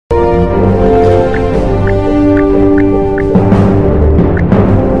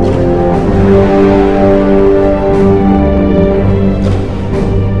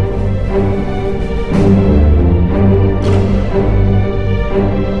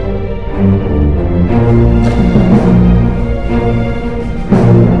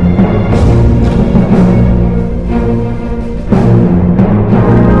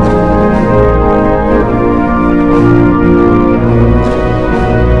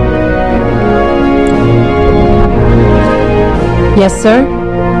Yes, sir.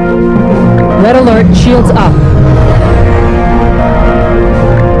 Red alert, shields up.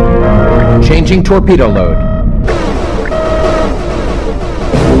 Changing torpedo load.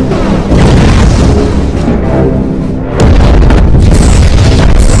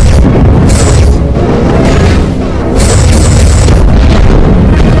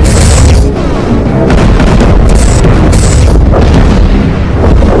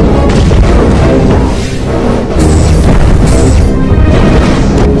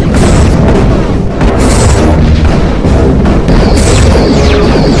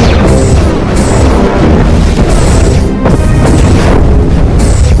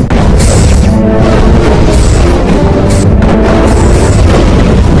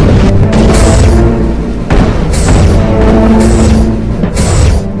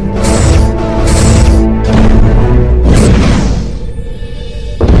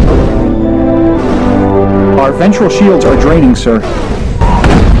 Our ventral shields are draining, sir.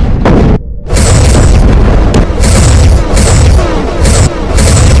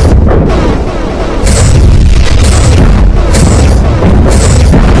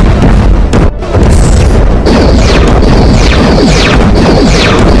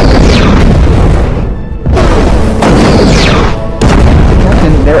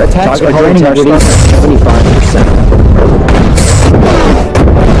 Captain, their attacks are draining our Starfleet. 75%.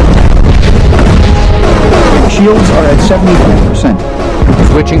 Shields are at 75%.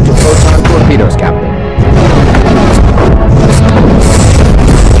 Switching to photon torpedoes, Captain.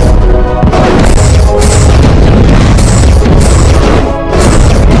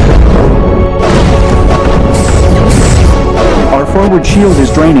 Our forward shield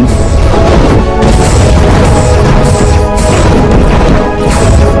is draining.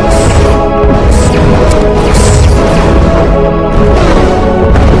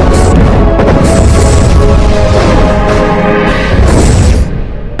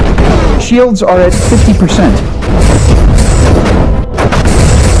 Shields are at 50%.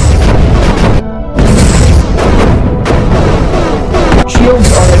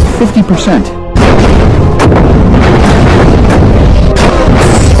 Shields are at 50%.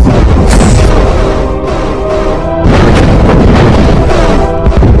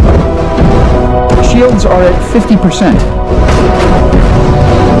 Shields are at 50%.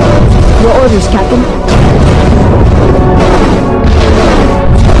 Your orders, Captain.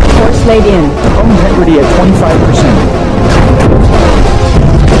 Course laid in. Hull integrity at 25%.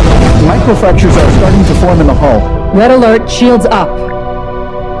 Microfractures are starting to form in the hull. Red alert, shields up.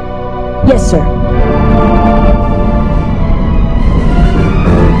 Yes, sir.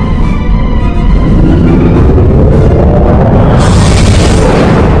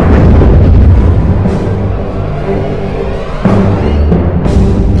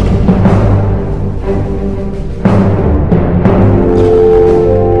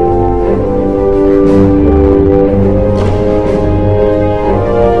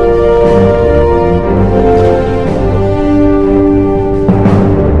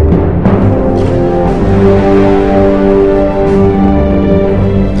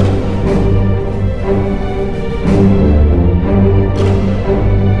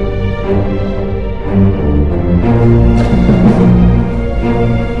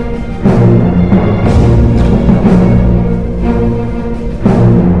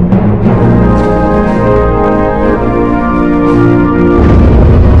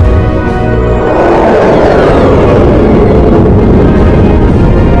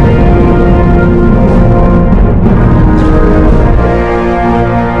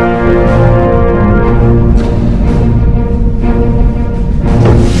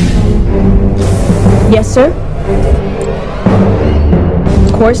 Yes, sir.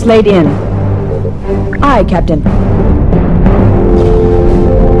 Course laid in. Aye, Captain.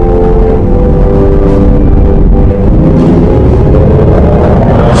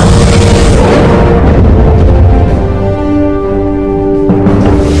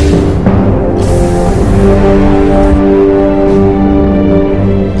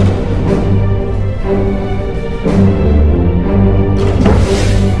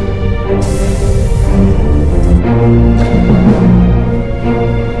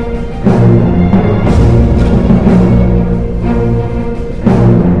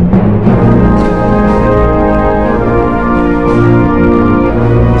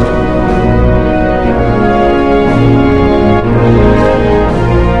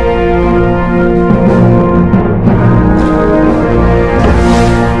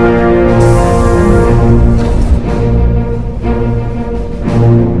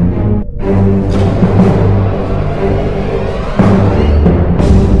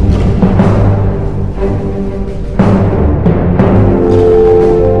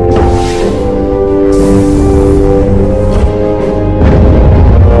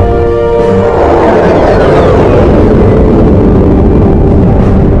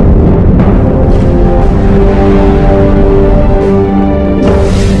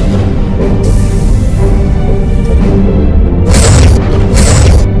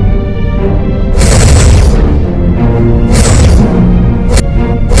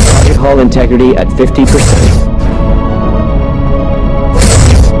 hull integrity at 50%.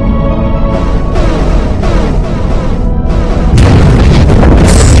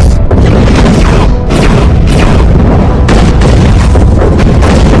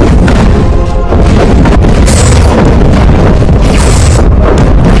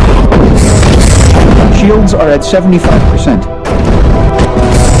 Shields are at 75%.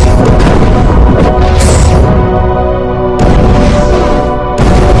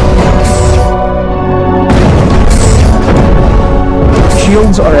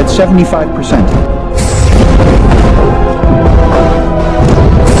 Shields are at 75%.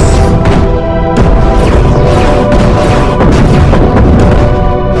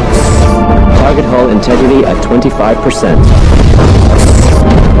 Target hull integrity at 25%.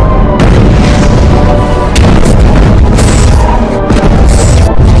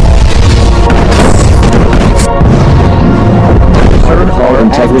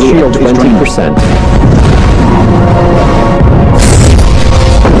 Integrity at 20%.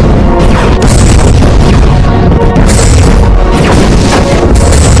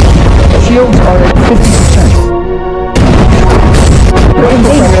 Shields are at 50%.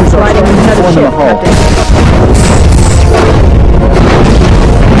 Sliding another ship, Captain.